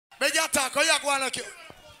attack. How you going like you?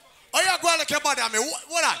 How you going like your body on me?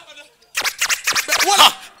 What on? What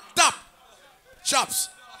on? Stop. Chaps.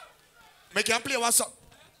 Make you play one song.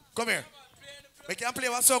 Come here. Make you play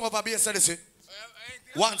one song over bass Odyssey.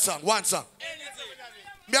 One song.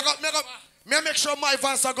 Make sure my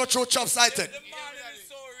fans go through Chaps item.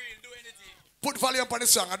 Put volume on the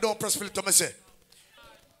song and don't press filter me say.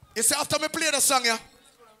 You see after me play the song, yeah?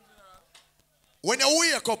 When you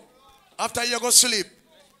wake up, after you go sleep,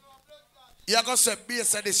 you go say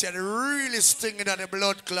bass Odyssey really stinging on the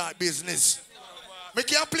blood clot business.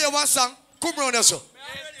 Make you play one song. Come round here, sir.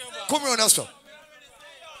 Come round here, sir.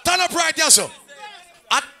 Turn up right here, sir.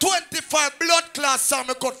 At 25 blood clot song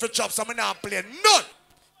me cut for Chaps, I'm not playing none.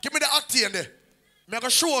 Give me the acting there. I'm going to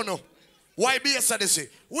show you why bass Odyssey.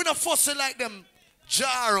 We don't fussy like them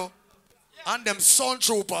Jaro and them Sun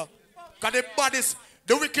Trooper. Because the bodies,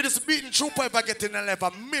 the wickedest beating trooper if I get in the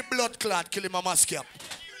level. Me blood clot kill him a mask up.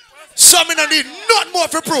 So me don't need not more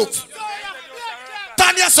for proof.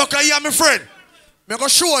 Tanya Sucker, you are my friend. I'm going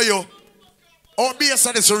to show you how bass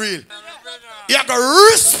Odyssey real. You have to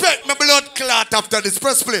respect my blood clot after this.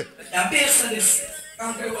 Press play.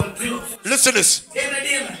 Listen this.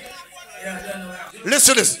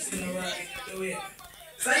 Listen this.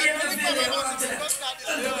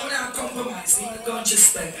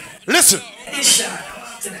 Listen.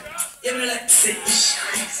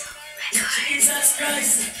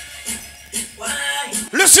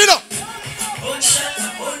 Listen up.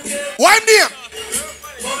 Why am there?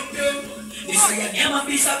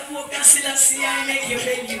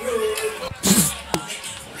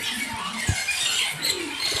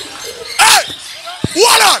 Hey!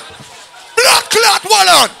 Wall on! Blood clot, wall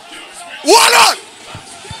on! Wall on!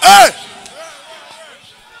 Hey!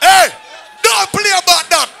 Hey! Don't play about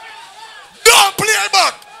that! Don't play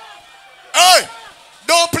back! Hey!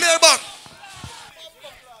 Don't play back!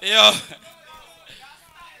 Yo.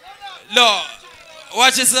 No.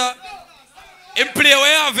 Watch this, sir. In play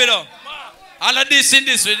where you have it, though. I let this in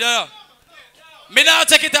this way, though. Me now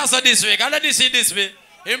take it as this week. I let this in this way.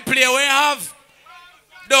 In play where you have.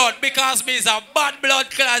 Don't, because me is a bad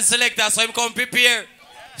blood class selector, so I'm come prepare.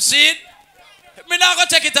 See it? Me not gonna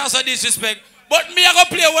take it as a disrespect. But me I gonna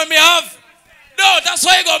play when me have. No, that's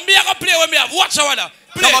why you go. Me I gonna play when me have. Watch out now.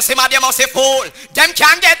 You must see mad, you must see fool. Them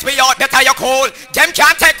can't get we out, better you cool. Them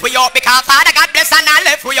can't take we out because Father God bless and I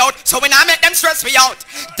left we out. So we not make them stress we out.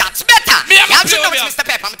 That's better. Me you have to know Mr.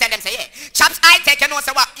 Pepper, I'm tell them say, yeah. Chaps I take you know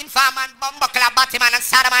say what inform and bumbuckler, Batman and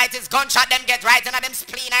sodomite is gunshot them get right in them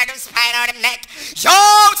spleen or them spine or them neck. Yo,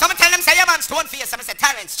 someone tell them say yeah man, stone face, someone say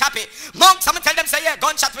Terrence, Chappy. Monk, someone tell them say yeah,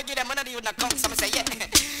 gunshot we give them money you not come, someone say yeah.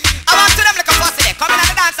 I want to them like a pussy there. Come in on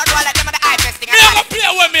the dance and go like them on the eye festing. Me I gonna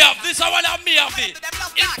play when me have this, I want to me have this.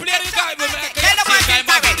 In play the guy with me.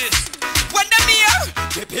 When them here,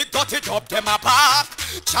 the big got it up them a park.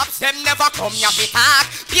 Chaps them never come ya fi talk.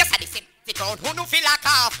 Yes, I sit down who no feel like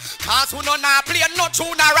half. Cause who no na play no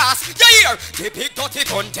tune or ass. You hear? The big got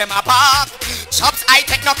it on them a park. Chaps I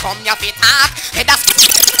take no come ya fi talk. Hey, that's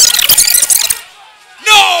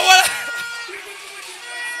no.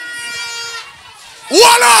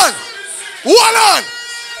 Wall on! Wall on!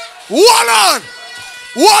 Wall on!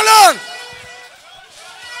 Wall on!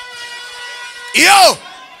 Yo!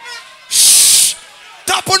 Shh!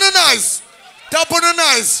 Tap on the nice! Tap on the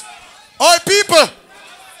nice! All people!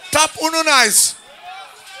 Tap on the nice!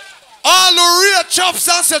 All the real chops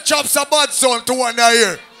and say chops are bad son to one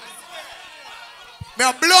here. Me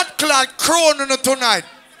a blood clot crown on tonight.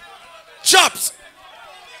 Chops!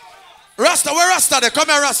 Rasta, where Rasta there? Come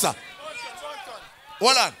here, Rasta.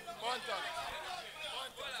 Hold on.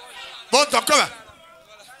 Bonton, come here.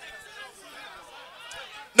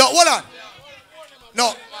 No, hold on.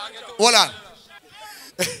 No, hold on.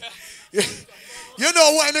 You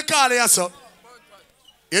know why me call you so?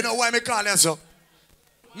 You know why me call you so?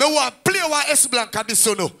 Me want play one S Blanca this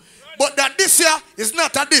so no. But that this year is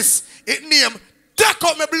not a this. It name take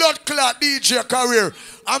up my blood clot DJ career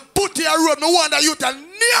and put it a road. Me want that you tell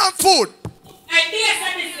name food. And this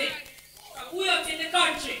is we up in the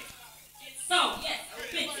country. It's so, yes, I'm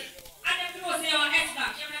busy. And if you say our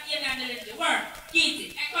S-Blanc, you're not here and the little word.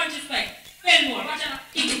 Eat it. I can't respect. Spend more. Watch out.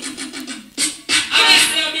 Eat it.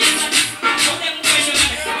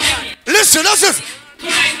 Listen, listen.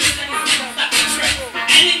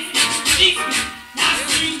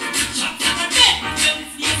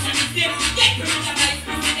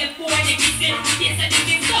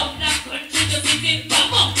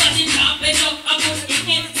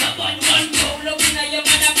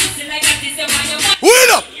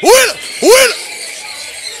 Will.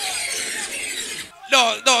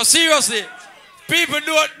 No, seriously. People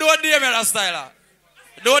don't dare me that style.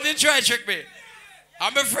 Don't he try trick me.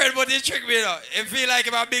 I'm afraid but he trick me though. He feel like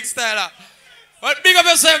I'm a big styler. But big up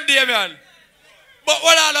yourself, Damien. But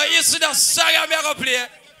hold on, you see that song I'm going to play?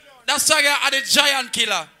 That song are the giant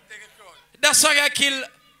killer. That song I kill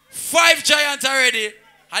 5 giants already,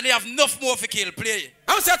 and they have enough more to kill. Play it.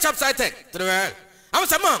 I'm going to say Chaps I take to the world. I'm going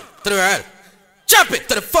to say Mom to the world. Chop it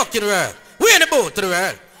to the fucking world. We in the boat to the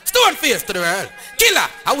world. Stone face to the world. Killer,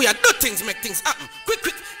 how we are do things, make things happen. Quick,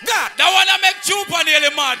 quick, God. That one that make Chupa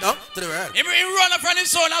nearly mad. No, to the world. He run up from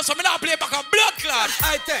his son now, so I'm not play back a blood clot.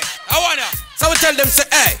 I take. I want ya. So we tell them, say,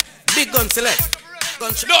 hey, big gun select.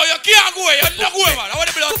 Gun no, you can't go away. You're not going, man. I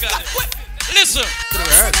want the blood clot. Listen. To the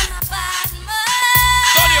world.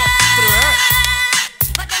 Turn you. To the world.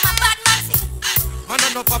 Man,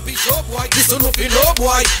 I'm not papi show, boy. This one no feel low,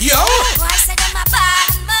 boy. Yo. Boy, say them a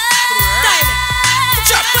bad man.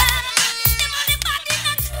 Chop.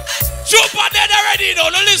 Chupa dead already, no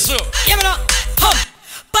listen. Yeah, man,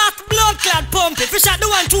 back blood clot pumpy. Fish out the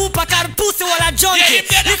 1 2 pack and pussy while I junkie.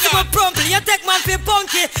 Yeah, listen to promptly. You take man for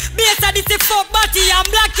punky. Base of this is fuck body and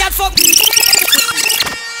black cat fuck.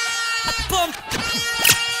 Pump.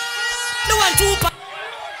 The 1 2 pack.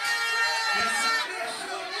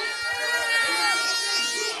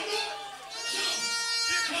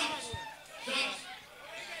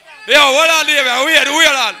 Yo, hold on, David. Wait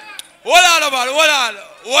on.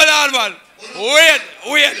 Hold on, man. Wait.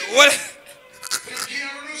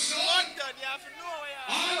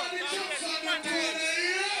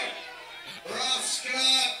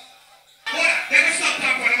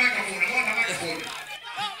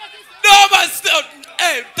 No, man, still.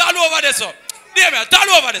 Hey, turn over this up. David, turn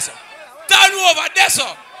over this up.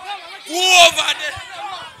 Go over there.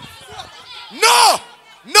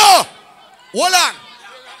 No. Hold on.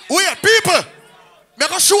 Wait, people. Me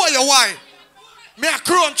go show you why. Me a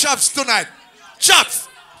crown Chaps tonight. Chaps.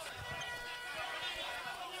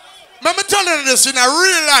 Me telling you this in a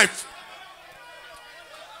real life.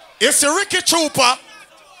 It's a Ricky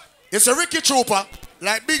Trooper.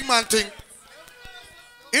 Like big man thing.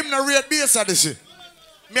 Him na real base of this.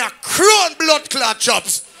 Me a crown blood clot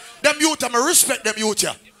Chaps. Them youth, I respect them youth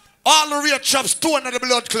here. All the real Chaps, 2 under the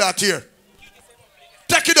blood clot here.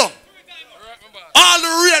 Take it down. All the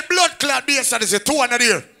real blood clot base of this 2 under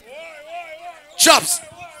here. Chaps.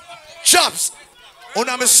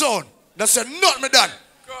 Una my son. That said not me done.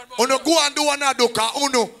 Uno go and do another cause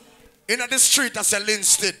uno in the street I say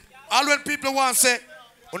Linstead. All when people want to say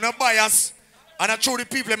uno bias and I show the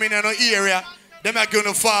people in the area, them are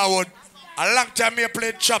going forward. A long time me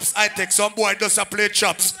played Chaps, I take some boy does a play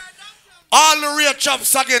Chaps. All the real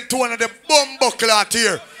Chaps again 2 under the bumbo clot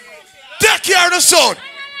here. Take care of the son.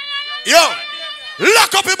 Yo,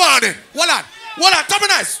 lock up your body. Hold on, tell me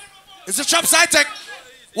nice. It's the Chaps I take.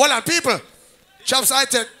 Hold on, people. Chaps I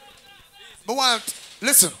take.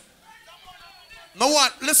 Listen.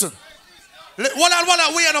 Listen. Hold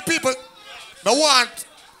on, we are the people. I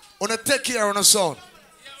want to take care of the son.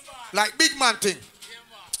 Like big man thing.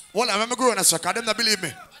 Hold on, I'm growing a sucker. Them not believe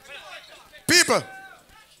me. People,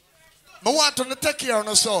 I want to take care of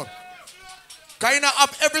the son. Because you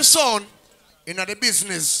have every son in the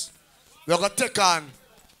business. We're going to take on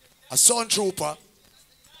a son trooper,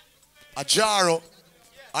 a Jaro,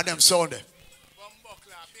 and them son there.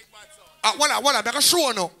 I'm going to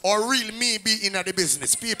show you or real me be in the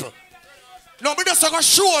business, people. No, but just going to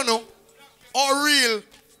show you or real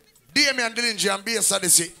Damien Dillinger and BS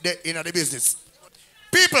in the business.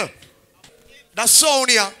 People, that sound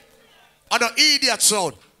here, I don't idiot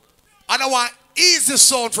sound. I don't want easy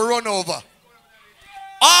sound for run over.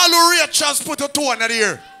 All the real Chaps put a 2 under the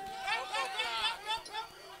ear.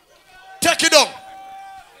 Take it down.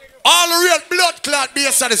 All the real blood clot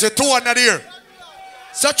base is a 2 under the ear.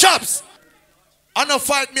 So Chaps, I don't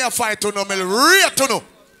fight me a fight to no, me real to no.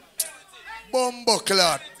 Bumbo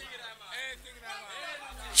clot.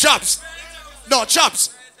 Chaps. No,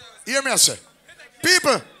 Chaps. Hear me I say.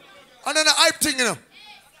 People, I don't know hype thing, you know.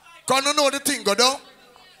 Because I know the thing go down.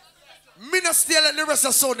 Me not still let the rest of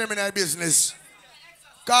the sound them in their business.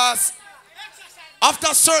 Because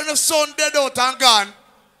after certain son dead out and gone,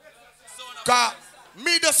 because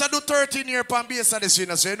me just do 13 years on base of this, you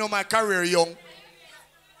know, so you know my career young.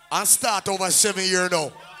 And start over 7 years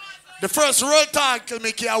now. The first road title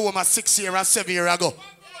me came home at 6 years or 7 years ago.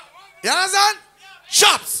 You understand?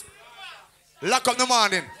 Chaps. Lock up the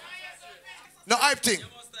morning. No hype thing.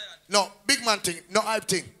 No big man thing. No hype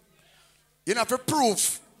thing. You have to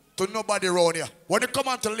prove to nobody around here. When you come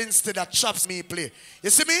on to Linstead, that Chaps me play. You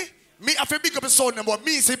see me? Me have to big up a son but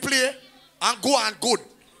me say play and go on good.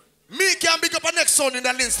 Me can big up a next son in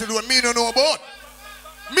that Linstead when me don't know about.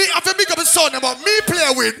 Me have to big up a son about me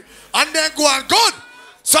play with and then go on good.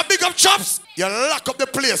 So big up Chaps. You lock up the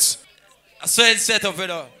place. So it's set up, you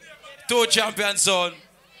know. 2 champion zone.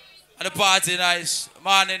 And the party nice.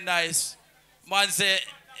 Morning nice. Man say,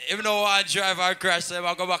 if you don't want to drive or crash, so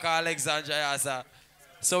I go back to Alexandria.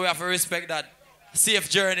 So we have to respect that. Safe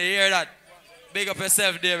journey, you hear that? Big up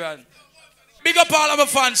yourself, David. Big up all of my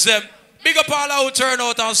fans, them. Big up all of who turn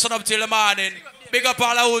out and sun up till the morning. Big up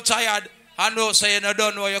all of who tired and know say you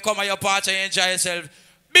don't know you come at your party and enjoy yourself.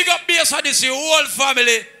 Big up base of this, your whole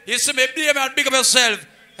family. You see me, David, big up yourself.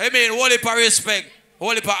 I mean, holy for respect,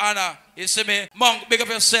 holy for honor. You see me, Monk, big up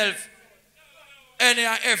yourself. Any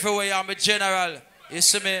and everywhere I'm a general. You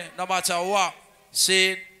see me, no matter what.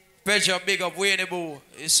 See it? Pressure big up Winnie Boo.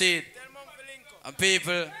 You see it? And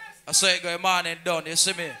people, I say it go man and done. You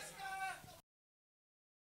see me?